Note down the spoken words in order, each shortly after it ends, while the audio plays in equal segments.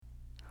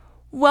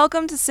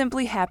Welcome to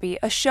Simply Happy,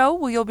 a show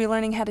where you'll be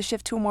learning how to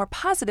shift to a more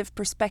positive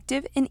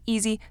perspective in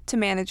easy to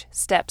manage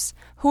steps.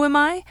 Who am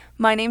I?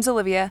 My name's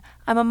Olivia.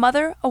 I'm a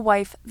mother, a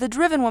wife, the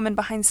driven woman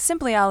behind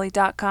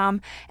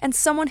SimplyOlly.com, and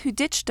someone who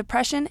ditched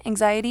depression,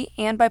 anxiety,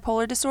 and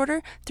bipolar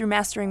disorder through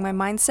mastering my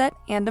mindset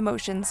and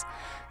emotions.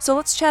 So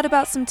let's chat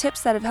about some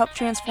tips that have helped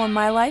transform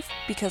my life,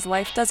 because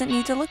life doesn't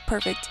need to look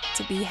perfect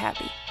to be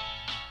happy.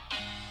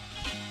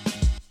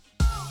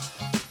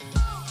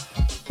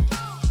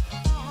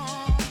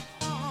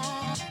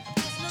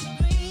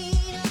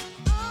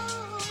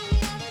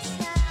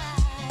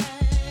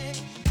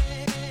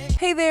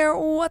 Hey there,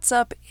 what's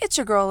up? It's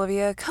your girl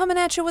Olivia, coming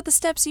at you with the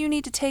steps you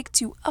need to take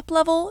to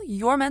uplevel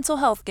your mental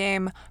health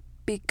game,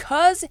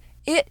 because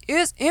it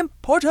is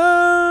important.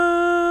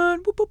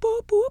 Boop, boop,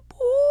 boop, boop,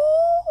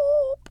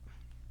 boop.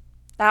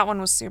 That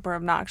one was super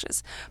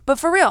obnoxious, but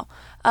for real,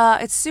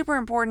 it's super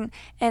important,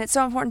 and it's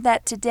so important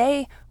that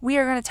today we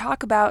are going to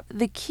talk about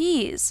the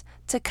keys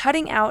to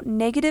cutting out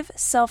negative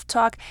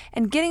self-talk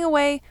and getting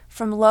away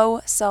from low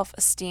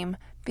self-esteem,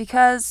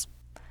 because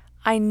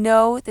I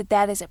know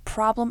that is a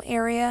problem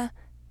area.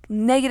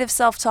 Negative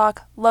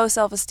self-talk, low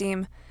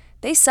self-esteem,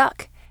 they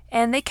suck.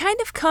 And they kind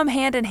of come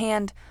hand in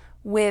hand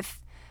with,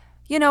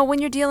 when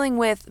you're dealing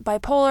with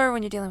bipolar,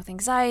 when you're dealing with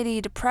anxiety,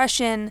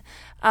 depression,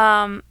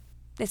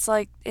 it's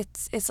like,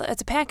 it's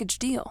a package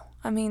deal.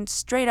 I mean,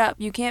 straight up,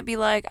 you can't be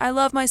like, I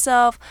love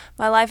myself,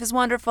 my life is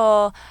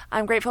wonderful,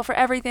 I'm grateful for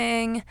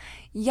everything,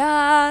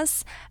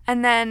 yes,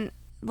 and then,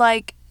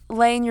 like,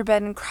 lay in your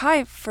bed and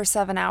cry for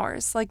 7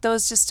 hours. Like,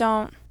 those just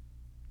don't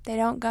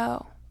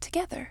go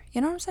together.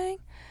 You know what I'm saying?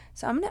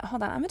 So I'm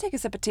gonna take a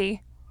sip of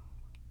tea.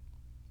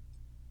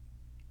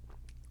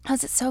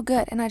 Because it's so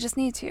good and I just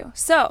need to.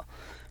 So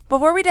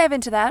before we dive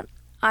into that,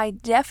 I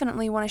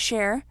definitely want to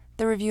share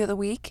the review of the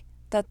week.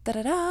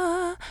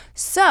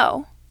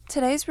 So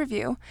today's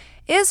review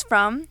is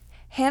from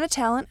Hannah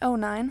Talent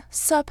 09.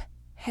 Sup,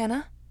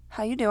 Hannah?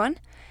 How you doing?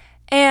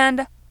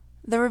 And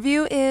the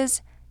review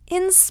is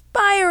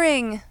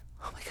inspiring.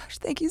 Oh my gosh,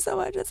 thank you so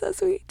much. That's so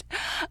sweet.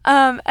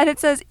 And it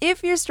says,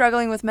 if you're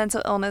struggling with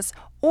mental illness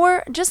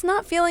or just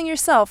not feeling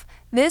yourself,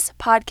 this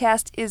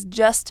podcast is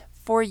just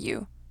for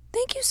you.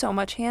 Thank you so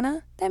much,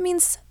 Hannah. That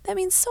means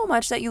so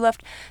much that you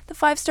left the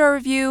 5-star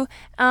review.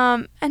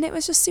 And it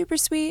was just super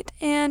sweet.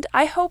 And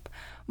I hope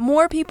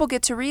more people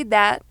get to read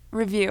that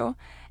review.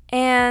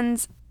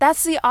 And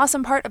that's the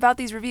awesome part about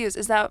these reviews,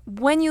 is that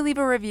when you leave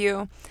a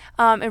review,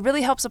 it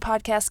really helps the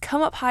podcast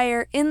come up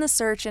higher in the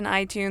search in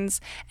iTunes,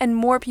 and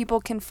more people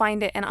can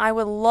find it. And I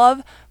would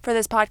love for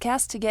this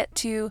podcast to get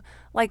to,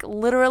 like,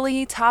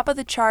 literally top of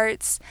the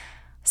charts,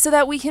 so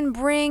that we can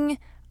bring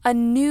a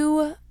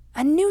new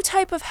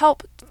type of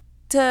help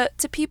to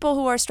people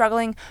who are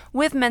struggling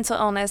with mental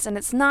illness. And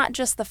it's not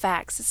just the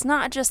facts, it's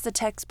not just the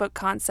textbook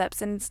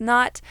concepts, and it's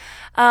not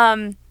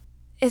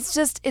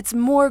it's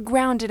more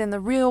grounded in the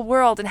real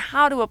world and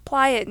how to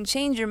apply it and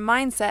change your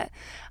mindset.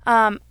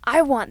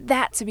 I want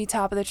that to be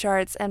top of the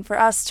charts, and for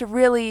us to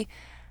really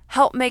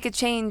help make a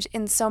change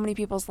in so many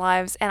people's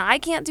lives. And I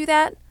can't do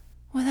that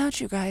without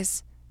you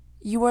guys.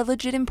 You are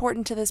legit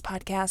important to this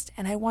podcast,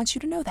 and I want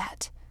you to know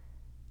that.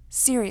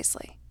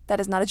 Seriously, that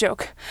is not a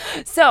joke.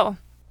 So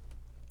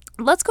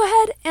let's go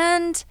ahead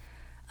and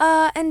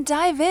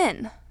dive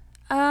in.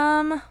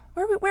 Where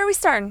are we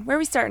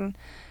starting?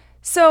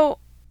 So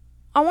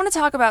I want to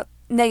talk about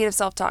negative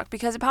self-talk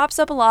because it pops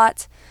up a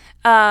lot.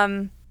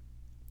 And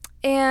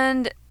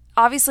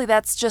obviously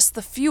that's just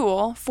the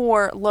fuel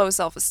for low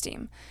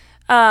self-esteem.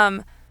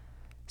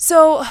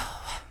 So,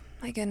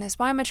 my goodness,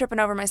 why am I tripping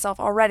over myself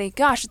already?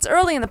 Gosh, it's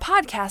early in the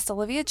podcast,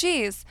 Olivia.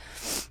 Jeez.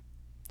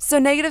 So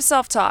negative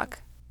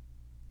self-talk,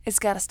 it's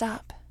got to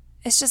stop.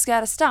 It's just got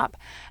to stop.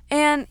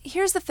 And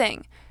here's the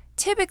thing.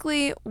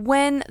 Typically,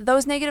 when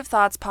those negative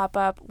thoughts pop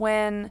up,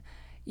 when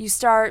you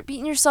start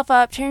beating yourself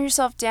up, tearing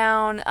yourself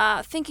down,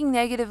 thinking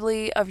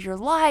negatively of your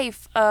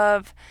life,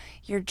 of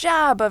your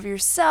job, of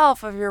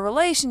yourself, of your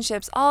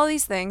relationships, all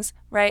these things,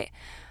 right?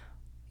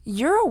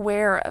 You're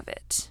aware of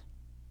it.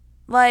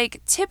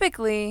 Like,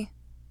 typically,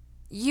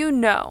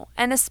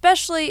 and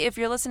especially if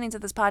you're listening to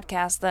this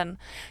podcast, then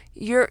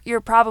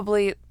you're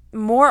probably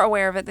more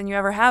aware of it than you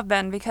ever have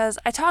been, because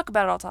I talk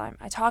about it all the time.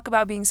 I talk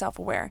about being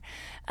self-aware.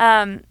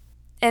 And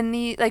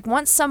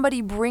once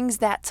somebody brings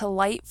that to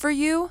light for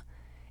you,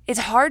 it's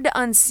hard to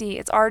unsee.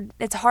 It's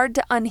hard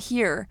to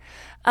unhear.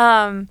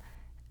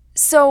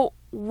 So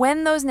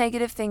when those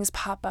negative things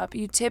pop up,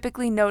 you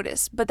typically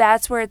notice, but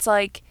that's where it's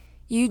like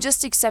you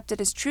just accept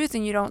it as truth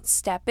and you don't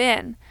step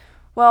in.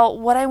 Well,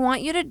 what I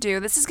want you to do,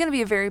 this is going to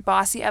be a very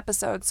bossy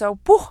episode, so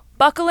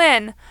buckle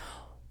in.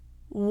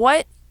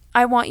 What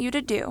I want you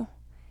to do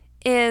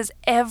is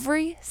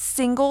every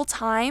single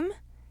time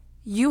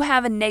you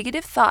have a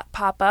negative thought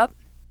pop up,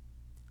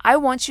 I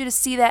want you to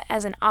see that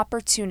as an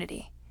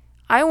opportunity.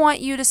 I want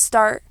you to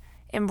start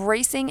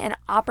embracing an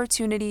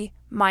opportunity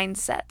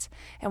mindset.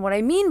 And what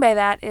I mean by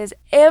that is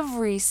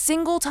every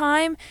single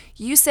time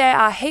you say,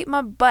 I hate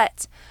my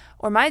butt,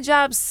 or my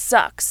job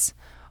sucks,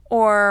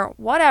 or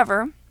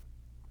whatever,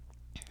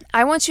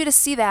 I want you to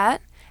see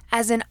that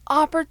as an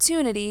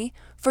opportunity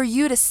for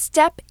you to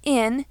step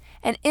in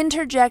and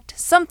interject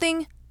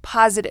something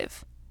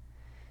positive.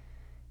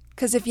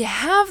 Because if you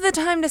have the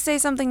time to say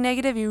something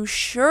negative, you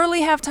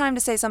surely have time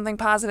to say something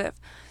positive.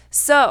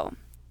 So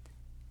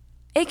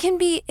it could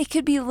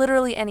be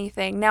literally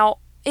anything. Now,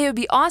 it would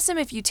be awesome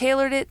if you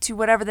tailored it to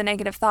whatever the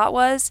negative thought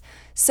was.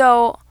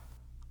 So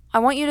I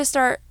want you to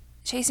start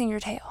chasing your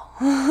tail.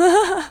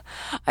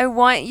 I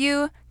want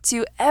you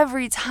to,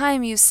 every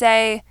time you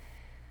say,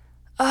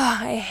 "Oh,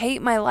 I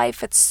hate my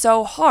life, it's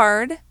so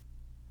hard,"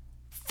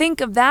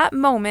 think of that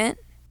moment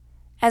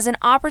as an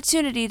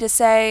opportunity to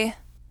say,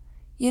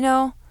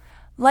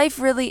 life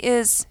really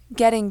is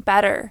getting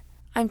better.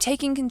 I'm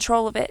taking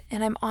control of it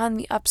and I'm on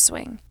the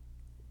upswing.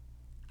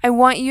 I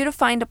want you to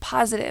find a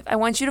positive. I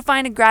want you to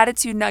find a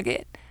gratitude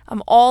nugget.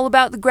 I'm all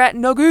about the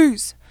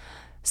nuggies.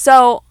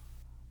 So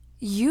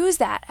use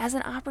that as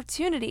an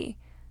opportunity.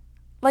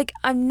 Like,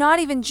 I'm not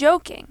even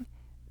joking.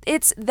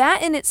 It's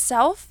that in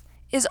itself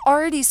is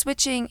already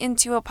switching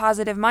into a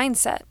positive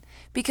mindset,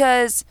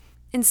 because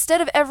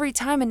instead of every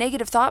time a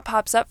negative thought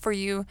pops up for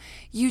you,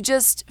 you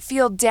just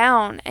feel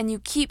down and you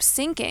keep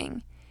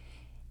sinking.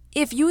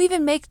 If you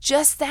even make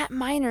just that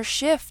minor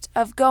shift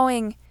of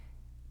going,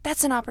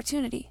 that's an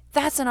opportunity,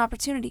 that's an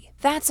opportunity,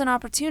 that's an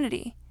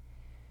opportunity,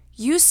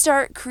 you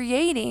start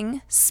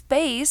creating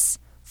space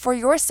for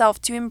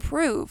yourself to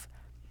improve.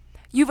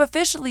 You've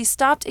officially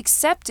stopped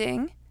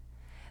accepting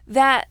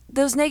that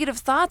those negative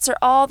thoughts are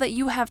all that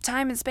you have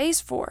time and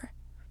space for.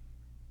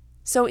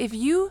 So if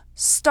you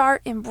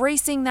start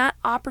embracing that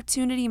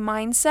opportunity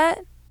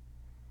mindset,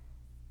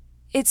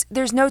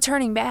 there's no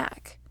turning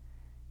back,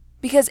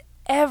 because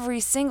every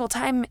single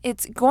time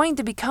it's going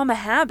to become a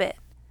habit.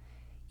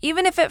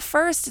 Even if at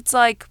first it's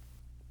like,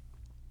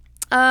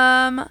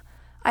 I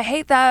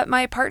hate that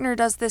my partner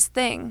does this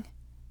thing.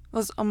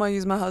 I'm going to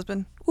use my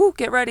husband. Ooh,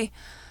 get ready.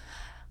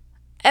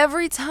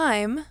 Every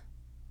time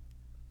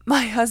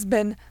my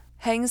husband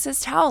hangs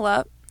his towel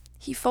up,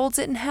 he folds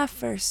it in half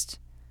first.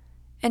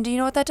 And do you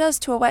know what that does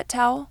to a wet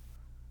towel?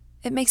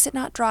 It makes it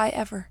not dry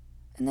ever.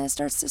 And then it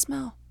starts to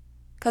smell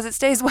because it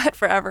stays wet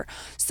forever.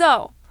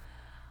 So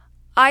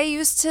I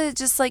used to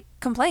just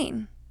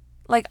complain.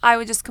 I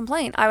would just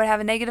complain. I would have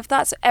a negative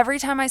thought. So every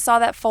time I saw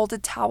that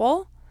folded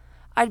towel,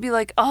 I'd be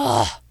like,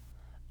 oh.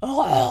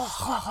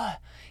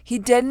 He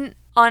didn't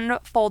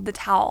unfold the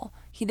towel.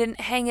 He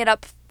didn't hang it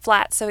up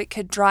flat so it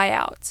could dry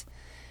out.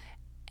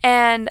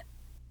 And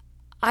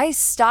I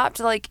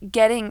stopped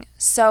getting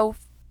so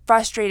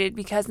frustrated,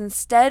 because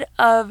instead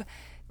of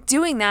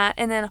doing that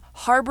and then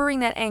harboring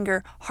that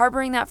anger,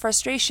 harboring that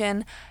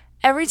frustration,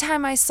 every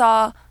time I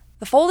saw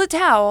the folded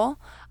towel,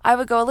 I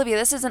would go, Olivia,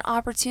 this is an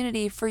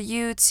opportunity for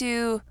you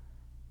to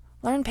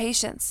learn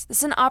patience. This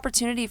is an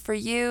opportunity for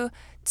you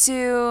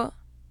to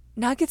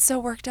not get so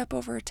worked up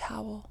over a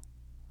towel.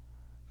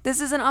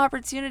 This is an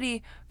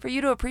opportunity for you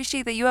to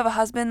appreciate that you have a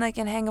husband that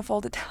can hang a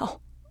folded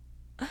towel.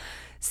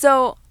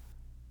 So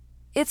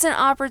it's an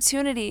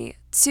opportunity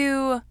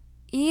to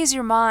ease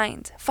your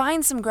mind,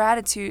 find some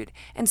gratitude,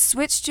 and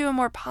switch to a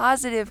more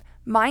positive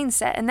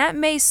mindset. And that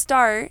may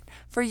start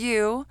for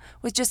you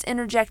with just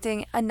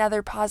interjecting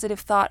another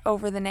positive thought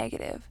over the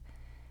negative.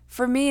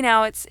 For me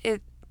now,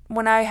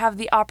 when I have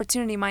the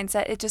opportunity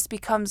mindset, it just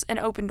becomes an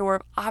open door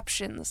of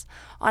options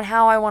on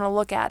how I want to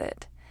look at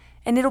it.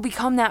 And it'll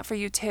become that for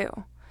you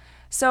too.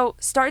 So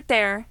start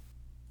there.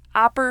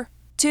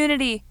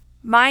 Opportunity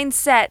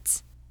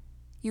mindset.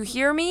 You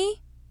hear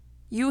me?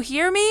 You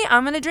hear me?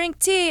 I'm going to drink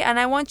tea and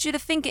I want you to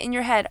think it in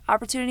your head.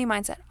 Opportunity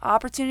mindset.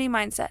 Opportunity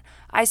mindset.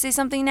 I say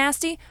something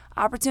nasty.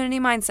 Opportunity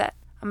mindset.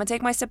 I'm going to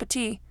take my sip of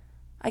tea.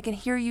 I can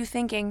hear you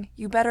thinking.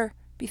 You better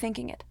be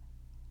thinking it.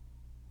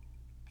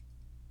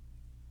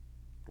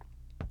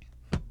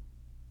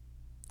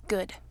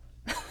 Good.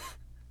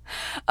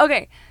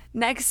 Okay,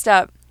 next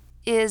up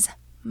is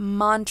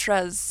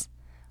mantras.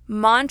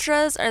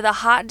 Mantras are the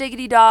hot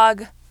diggity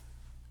dog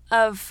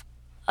of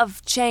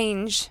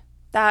change.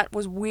 That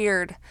was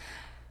weird.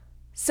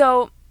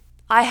 So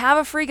I have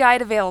a free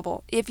guide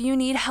available if you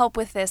need help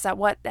with this.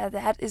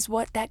 That is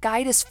what that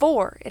guide is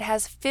for. It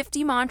has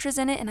 50 mantras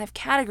in it, and I've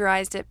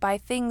categorized it by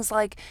things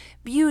like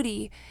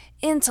beauty,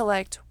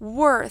 intellect,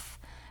 worth.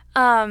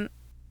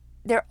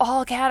 They're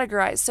all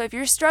categorized. So if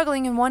you're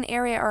struggling in one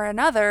area or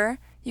another,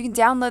 you can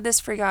download this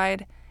free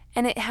guide,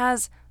 and it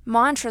has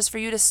mantras for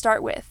you to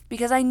start with.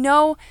 Because I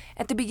know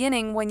at the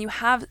beginning, when you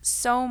have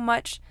so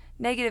much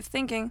negative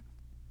thinking,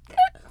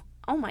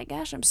 oh my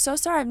gosh, I'm so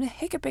sorry. I'm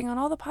hiccuping on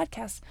all the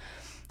podcasts.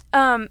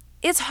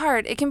 It's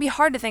hard. It can be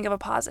hard to think of a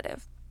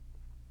positive.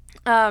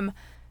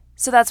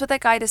 So that's what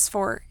that guide is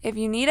for. If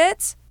you need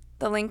it,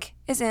 the link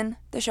is in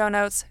the show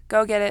notes.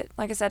 Go get it.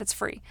 Like I said, it's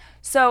free.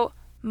 So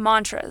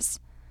mantras.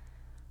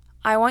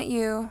 I want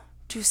you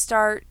to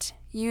start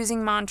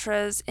using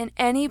mantras in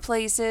any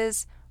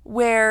places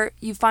where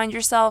you find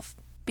yourself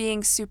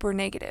being super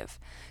negative.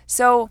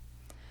 So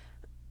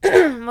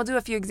we'll do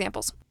a few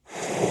examples.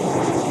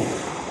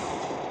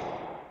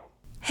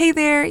 Hey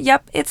there,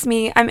 yep, it's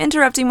me. I'm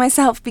interrupting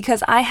myself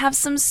because I have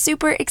some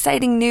super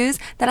exciting news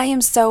that I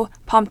am so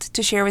pumped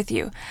to share with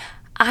you.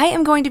 I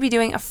am going to be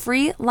doing a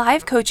free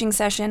live coaching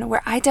session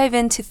where I dive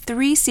into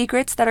 3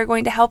 secrets that are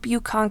going to help you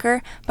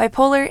conquer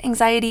bipolar,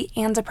 anxiety,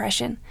 and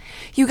depression.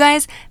 You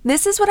guys,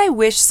 this is what I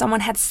wish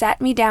someone had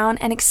sat me down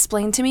and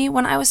explained to me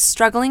when I was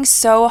struggling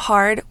so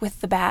hard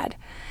with the bad.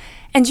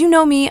 And you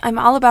know me, I'm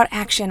all about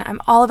action. I'm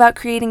all about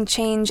creating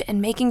change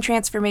and making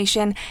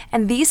transformation.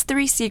 And these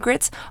 3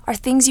 secrets are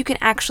things you can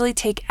actually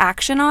take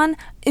action on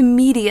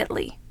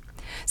immediately.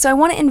 So I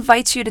want to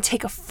invite you to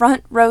take a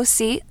front row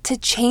seat to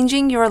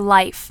changing your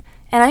life.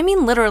 And I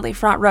mean literally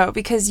front row,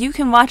 because you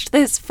can watch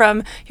this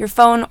from your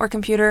phone or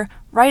computer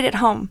right at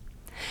home.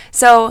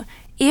 So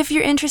if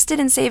you're interested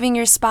in saving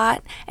your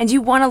spot and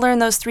you want to learn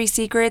those 3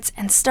 secrets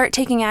and start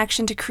taking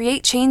action to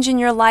create change in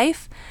your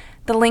life,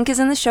 the link is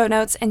in the show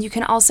notes, and you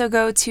can also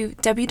go to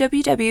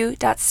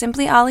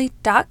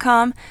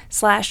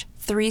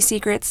www.simplyolly.com/3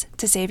 secrets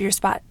to save your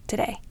spot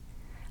today.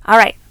 All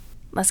right,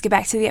 let's get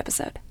back to the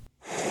episode.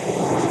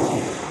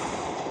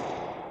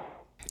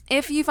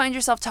 If you find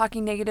yourself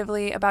talking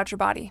negatively about your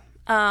body,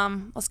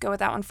 let's go with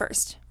that one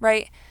first,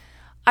 right?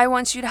 I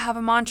want you to have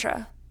a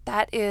mantra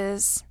that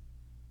is,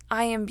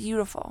 I am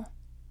beautiful.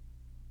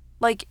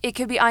 Like, it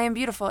could be, I am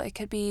beautiful. It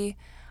could be,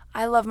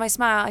 I love my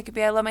smile. It could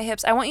be, I love my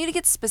hips. I want you to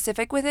get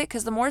specific with it,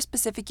 because the more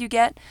specific you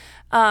get,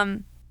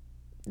 the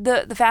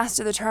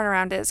faster the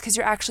turnaround is, because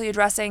you're actually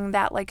addressing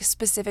that like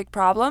specific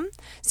problem.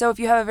 So if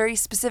you have a very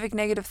specific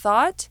negative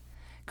thought,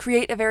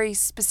 create a very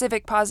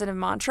specific positive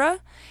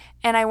mantra,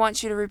 and I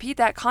want you to repeat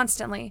that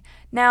constantly.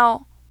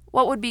 Now,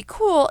 what would be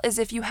cool is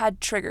if you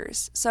had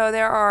triggers. So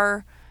there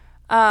are,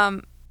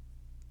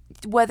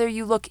 whether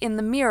you look in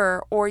the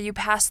mirror or you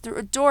pass through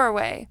a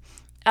doorway,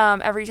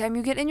 every time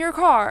you get in your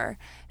car,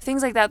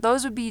 things like that,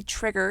 those would be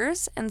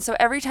triggers. And so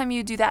every time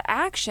you do that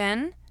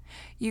action,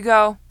 you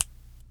go,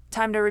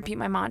 time to repeat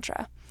my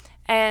mantra.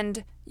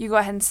 And you go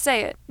ahead and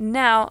say it.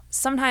 Now,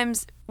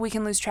 sometimes we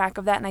can lose track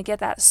of that, and I get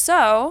that.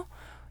 So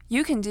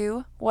you can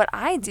do what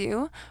I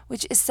do,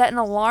 which is set an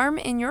alarm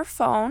in your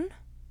phone,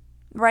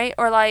 right?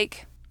 Or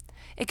like,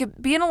 it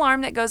could be an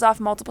alarm that goes off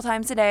multiple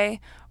times a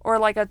day, or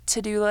like a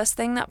to-do list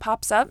thing that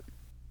pops up.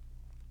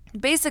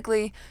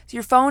 Basically,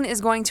 your phone is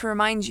going to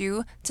remind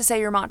you to say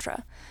your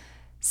mantra.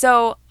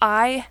 So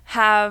I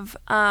have,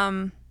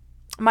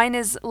 mine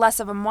is less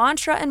of a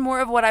mantra and more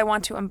of what I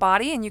want to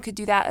embody, and you could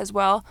do that as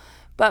well.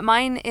 But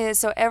mine is,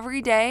 so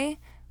every day,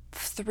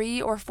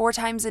 3 or 4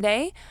 times a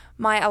day,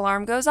 my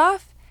alarm goes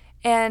off,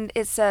 and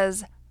it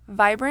says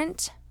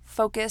vibrant,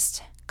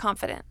 focused,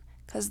 confident,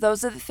 because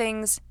those are the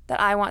things that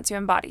I want to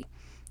embody.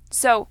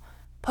 So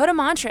put a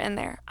mantra in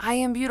there. I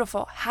am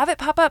beautiful. Have it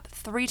pop up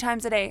 3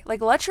 times a day. Like,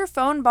 let your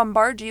phone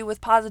bombard you with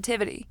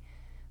positivity.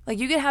 Like,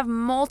 you could have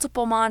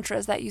multiple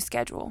mantras that you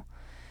schedule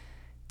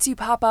to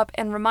pop up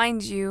and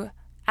remind you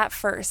at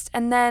first.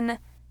 And then,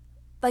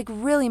 like,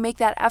 really make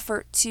that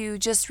effort to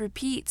just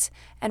repeat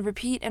and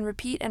repeat and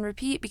repeat and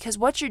repeat, because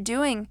what you're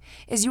doing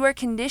is you are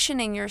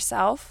conditioning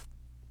yourself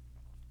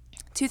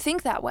to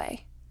think that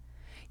way.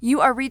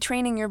 You are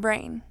retraining your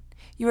brain.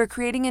 You are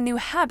creating a new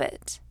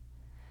habit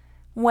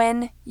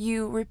when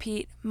you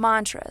repeat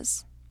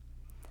mantras.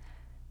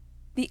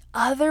 The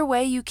other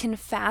way you can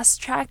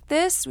fast track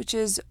this, which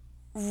is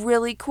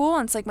really cool,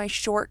 and it's like my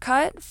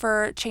shortcut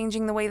for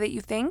changing the way that you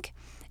think,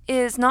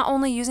 is not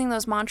only using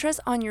those mantras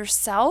on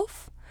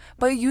yourself,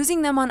 but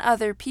using them on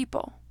other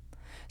people.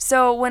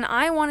 So when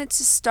I wanted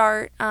to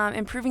start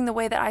improving the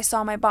way that I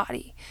saw my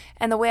body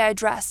and the way I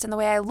dressed and the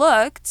way I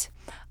looked,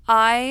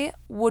 I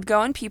would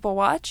go and people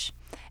watch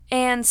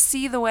and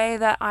see the way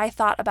that I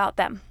thought about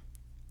them.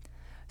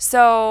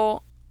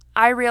 So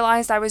I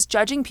realized I was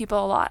judging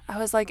people a lot. I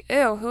was like,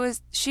 ew, who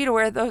is she to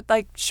wear the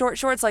like short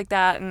shorts like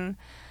that? And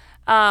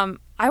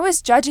I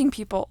was judging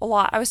people a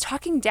lot. I was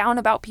talking down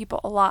about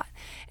people a lot.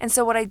 And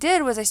so what I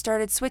did was I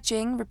started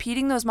switching,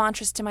 repeating those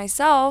mantras to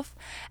myself.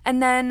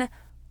 And then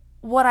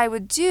what I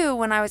would do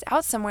when I was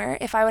out somewhere,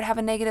 if I would have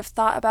a negative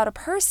thought about a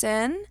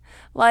person,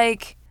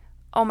 like,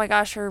 oh my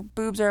gosh, her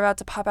boobs are about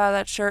to pop out of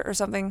that shirt or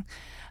something,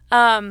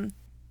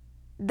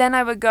 then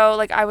I would go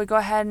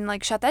ahead and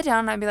like shut that down,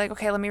 and I'd be like,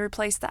 okay, let me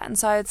replace that. And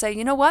so I would say,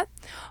 you know what?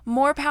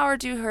 More power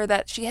to her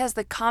that she has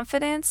the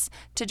confidence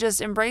to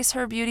just embrace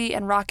her beauty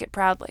and rock it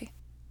proudly.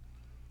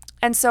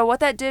 And so what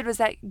that did was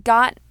that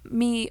got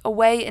me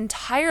away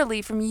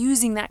entirely from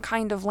using that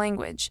kind of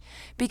language,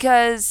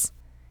 because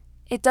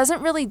it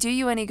doesn't really do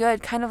you any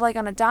good, kind of like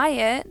on a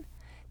diet,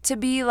 to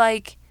be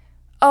like,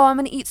 oh, I'm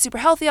going to eat super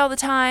healthy all the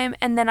time,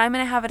 and then I'm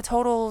going to have a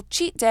total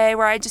cheat day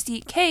where I just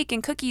eat cake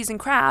and cookies and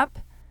crap.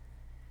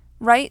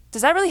 Right?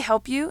 Does that really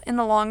help you in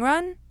the long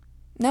run?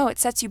 No, it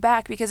sets you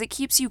back, because it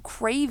keeps you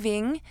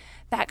craving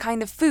that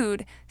kind of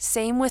food.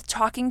 Same with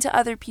talking to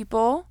other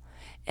people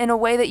in a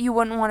way that you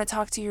wouldn't want to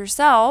talk to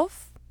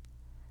yourself.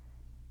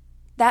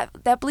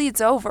 That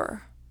bleeds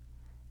over.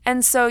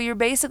 And so you're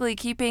basically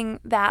keeping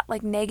that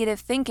like negative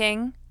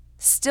thinking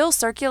still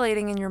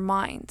circulating in your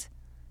mind.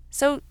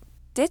 So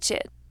ditch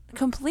it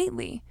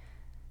completely.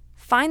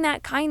 Find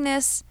that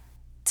kindness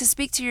to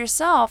speak to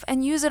yourself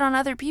and use it on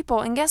other people.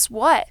 And guess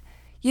what?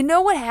 You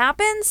know what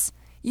happens?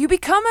 You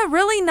become a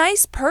really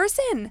nice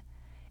person.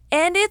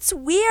 And it's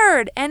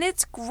weird and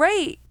it's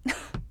great.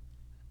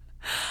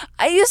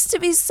 I used to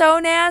be so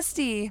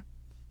nasty.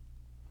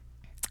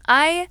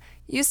 I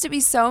used to be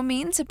so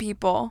mean to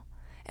people.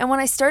 And when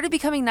I started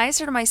becoming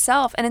nicer to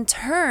myself and in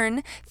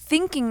turn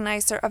thinking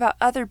nicer about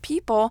other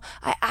people,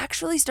 I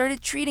actually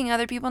started treating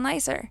other people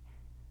nicer.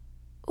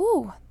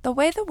 Ooh, the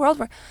way the world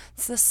works.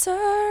 It's the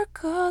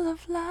circle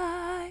of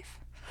life.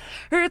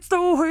 It's the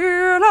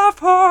wheel of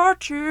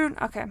fortune.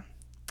 Okay, I'm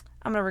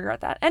going to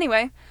regret that.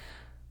 Anyway,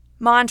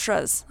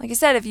 mantras. Like I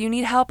said, if you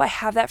need help, I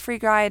have that free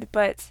guide,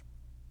 but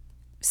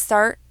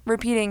start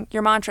repeating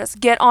your mantras.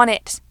 Get on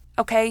it,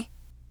 okay?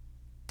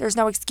 There's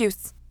no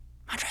excuse.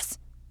 Mantras.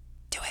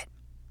 Do it.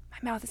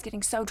 My mouth is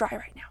getting so dry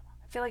right now.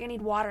 I feel like I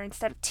need water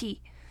instead of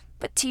tea.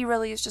 But tea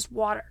really is just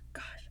water.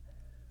 Gosh.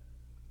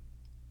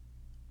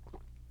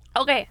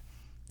 Okay.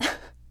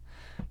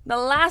 The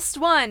last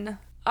one.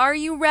 Are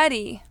you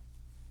ready?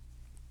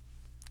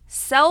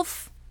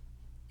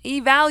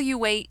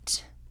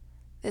 Self-evaluate.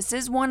 This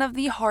is one of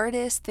the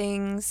hardest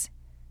things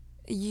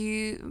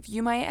you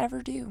might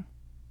ever do,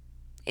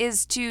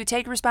 is to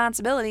take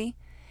responsibility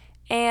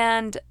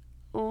and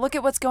look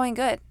at what's going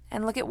good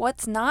and look at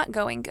what's not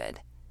going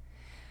good.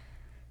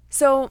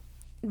 So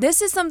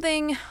this is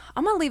something,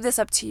 I'm going to leave this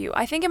up to you.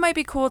 I think it might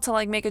be cool to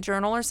like make a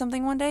journal or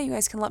something one day. You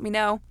guys can let me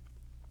know.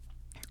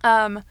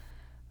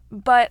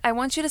 But I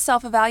want you to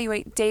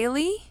self-evaluate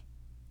daily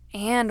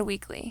and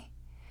weekly.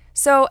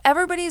 So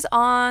everybody's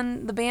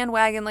on the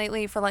bandwagon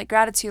lately for like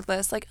gratitude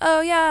lists. Like,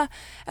 oh yeah,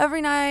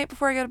 every night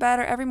before I go to bed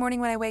or every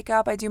morning when I wake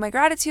up, I do my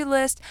gratitude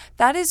list.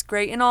 That is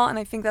great and all, and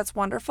I think that's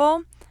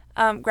wonderful.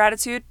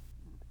 Gratitude,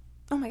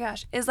 oh my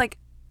gosh, is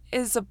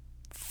a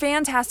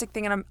fantastic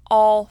thing, and I'm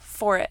all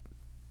for it.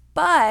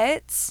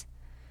 But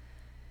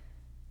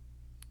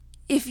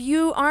if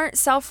you aren't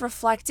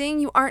self-reflecting,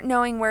 you aren't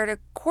knowing where to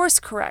course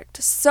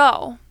correct.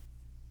 So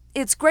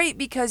it's great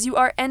because you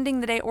are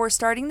ending the day or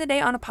starting the day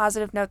on a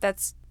positive note.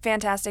 That's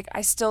fantastic.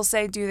 I still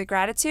say do the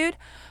gratitude,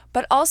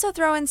 but also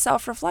throw in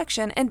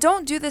self-reflection, and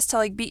don't do this to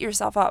like beat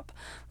yourself up.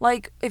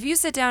 Like if you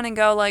sit down and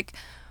go like,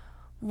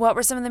 what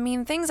were some of the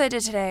mean things I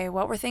did today?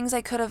 What were things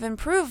I could have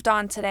improved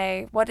on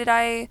today? What did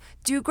I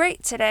do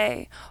great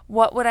today?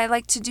 What would I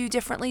like to do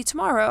differently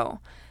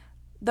tomorrow?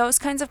 Those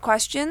kinds of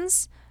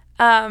questions.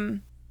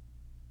 When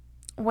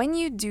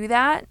you do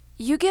that,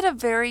 you get a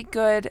very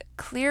good,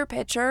 clear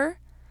picture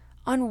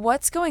on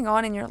what's going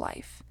on in your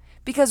life,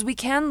 because we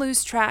can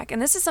lose track.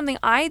 And this is something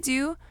I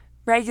do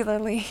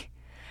regularly.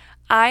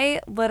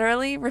 I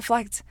literally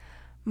reflect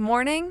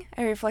morning,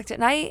 I reflect at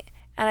night,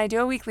 and I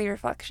do a weekly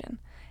reflection.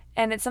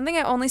 And it's something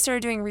I only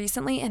started doing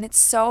recently, and it's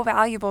so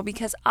valuable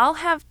because I'll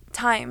have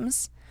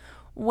times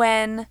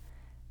when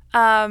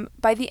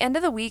by the end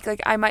of the week, like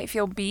I might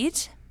feel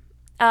beat.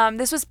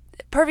 This was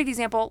a perfect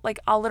example. Like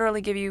I'll literally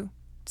give you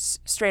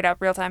straight up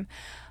real time.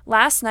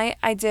 Last night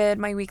I did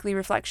my weekly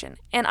reflection,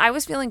 and I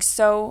was feeling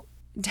so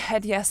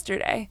dead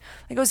yesterday.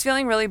 Like I was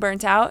feeling really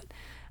burnt out.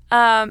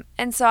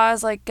 And so I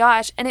was like,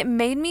 gosh, and it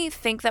made me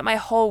think that my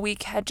whole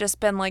week had just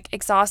been like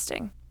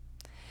exhausting.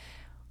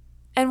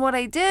 And what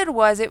I did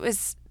was,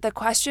 the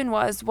question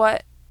was,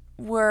 what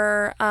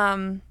were,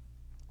 what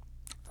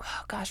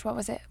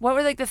was it? What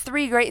were like the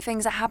 3 great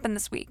things that happened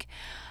this week?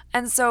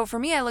 And so for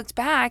me, I looked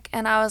back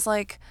and I was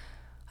like,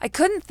 I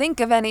couldn't think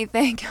of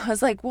anything. I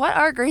was like, what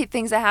are great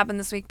things that happened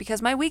this week?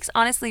 Because my week's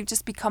honestly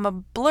just become a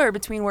blur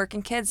between work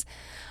and kids,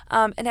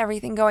 and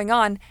everything going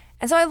on.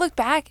 And so I looked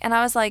back and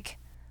I was like,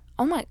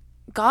 oh my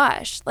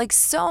gosh, like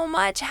so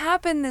much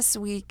happened this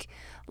week.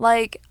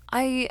 Like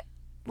I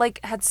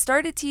had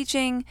started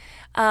teaching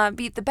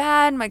Beat the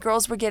Bad. My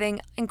girls were getting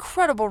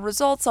incredible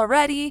results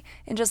already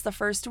in just the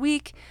first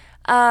week.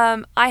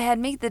 I had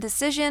made the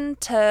decision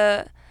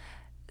to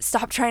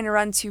stop trying to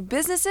run 2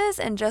 businesses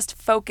and just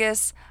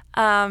focus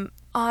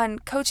on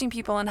coaching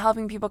people and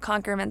helping people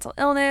conquer mental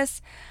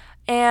illness.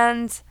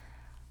 And,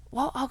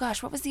 well, oh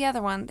gosh, what was the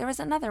other one? There was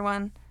another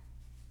one.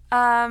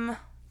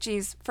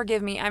 Geez,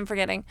 forgive me, I'm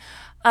forgetting.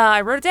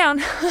 I wrote it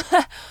down.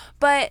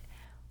 But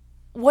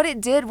what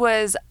it did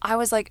was I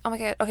was like, oh my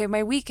God, okay,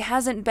 my week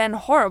hasn't been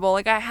horrible.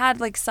 Like I had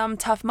like some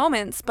tough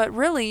moments, but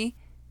really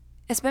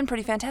it's been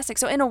pretty fantastic.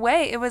 So in a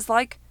way it was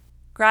like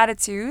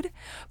gratitude,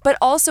 but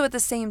also at the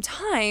same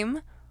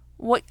time,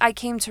 what I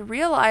came to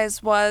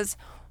realize was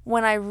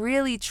when I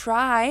really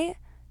try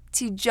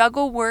to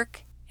juggle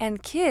work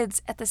and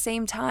kids at the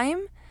same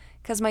time,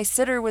 because my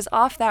sitter was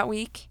off that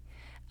week,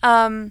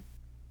 I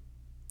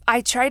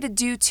try to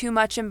do too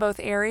much in both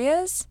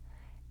areas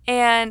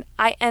and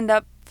I end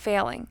up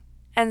failing.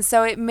 And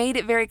so it made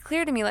it very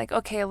clear to me, like,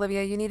 okay,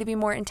 Olivia, you need to be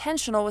more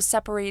intentional with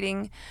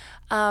separating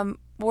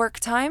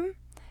work time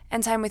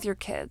and time with your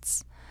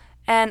kids.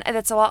 And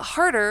that's a lot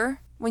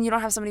harder when you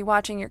don't have somebody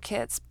watching your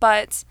kids.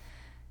 But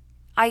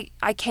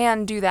I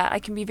can do that. I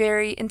can be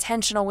very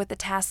intentional with the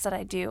tasks that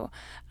I do,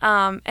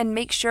 and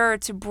make sure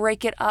to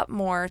break it up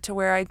more to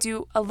where I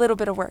do a little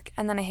bit of work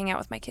and then I hang out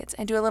with my kids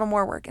and do a little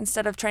more work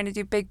instead of trying to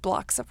do big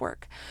blocks of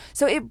work.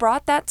 So it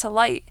brought that to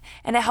light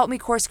and it helped me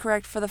course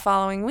correct for the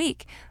following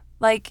week.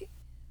 Like,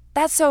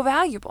 that's so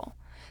valuable.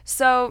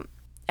 So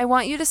I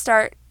want you to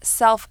start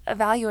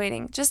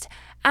self-evaluating. Just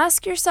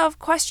ask yourself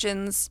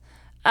questions.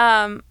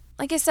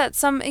 Like I said,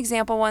 some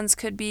example ones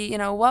could be,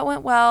 what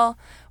went well,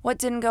 what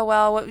didn't go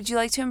well, what would you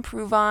like to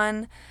improve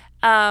on,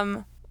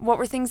 what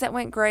were things that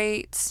went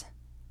great.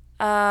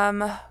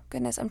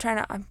 Goodness,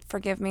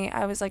 forgive me.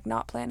 I was like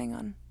not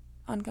planning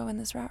on going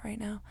this route right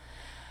now.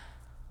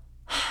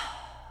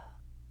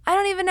 I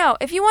don't even know.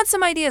 If you want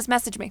some ideas,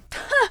 message me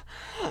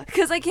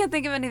because I can't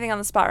think of anything on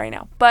the spot right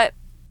now, but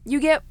you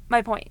get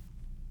my point.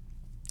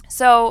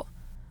 So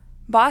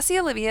Bossy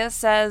Olivia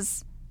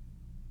says,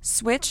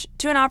 switch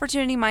to an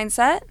opportunity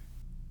mindset,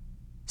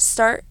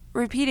 start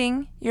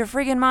repeating your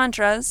friggin'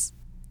 mantras,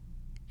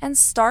 and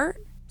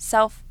start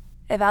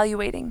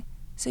self-evaluating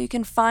so you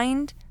can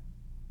find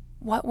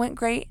what went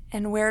great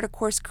and where to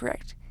course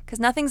correct. Because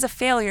nothing's a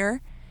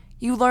failure.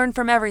 You learn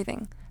from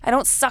everything. I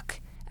don't suck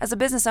as a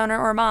business owner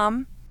or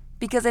mom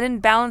because I didn't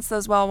balance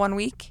those well one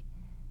week.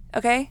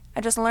 Okay?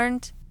 I just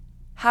learned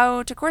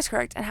how to course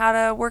correct and how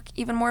to work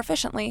even more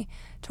efficiently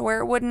to where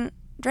it wouldn't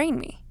drain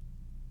me.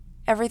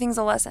 Everything's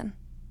a lesson.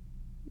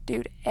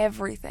 Dude,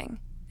 everything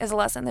is a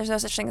lesson. There's no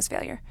such thing as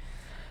failure.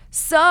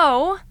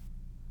 So,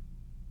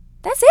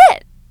 that's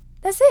it.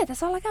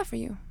 That's all I got for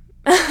you.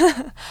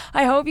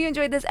 I hope you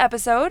enjoyed this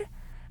episode.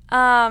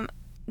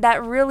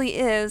 That really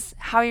is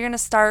how you're going to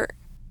start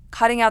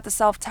cutting out the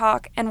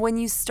self-talk. And when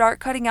you start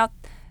cutting out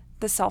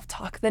the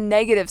self-talk, the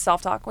negative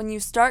self-talk, when you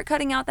start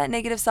cutting out that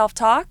negative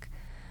self-talk,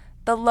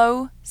 the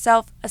low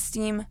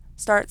self-esteem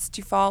starts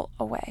to fall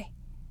away.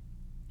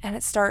 And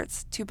it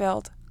starts to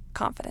build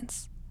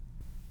confidence.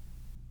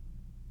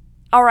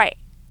 All right.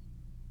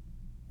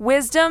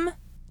 Wisdom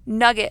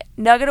nugget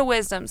of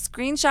wisdom.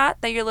 Screenshot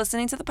that you're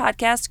listening to the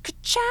podcast.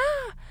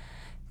 Ka-cha!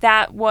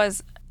 That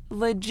was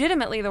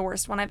legitimately the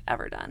worst one I've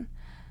ever done.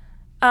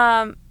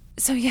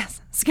 So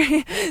yes,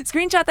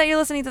 screenshot that you're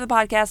listening to the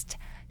podcast.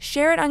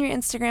 Share it on your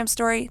Instagram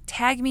story.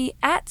 Tag me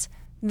at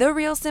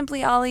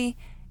TheRealSimplyOllie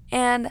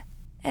and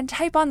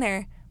type on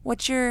there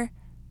what your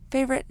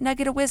favorite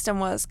nugget of wisdom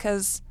was,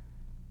 because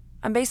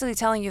I'm basically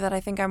telling you that I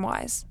think I'm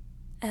wise,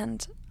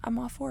 and I'm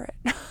all for it.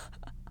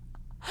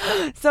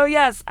 So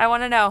yes, I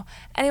want to know.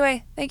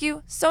 Anyway, thank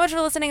you so much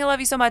for listening. I love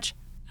you so much.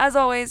 As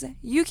always,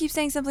 you keep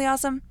staying simply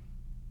awesome.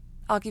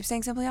 I'll keep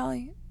staying simply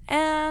Ollie,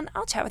 and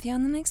I'll chat with you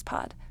on the next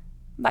pod.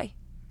 Bye.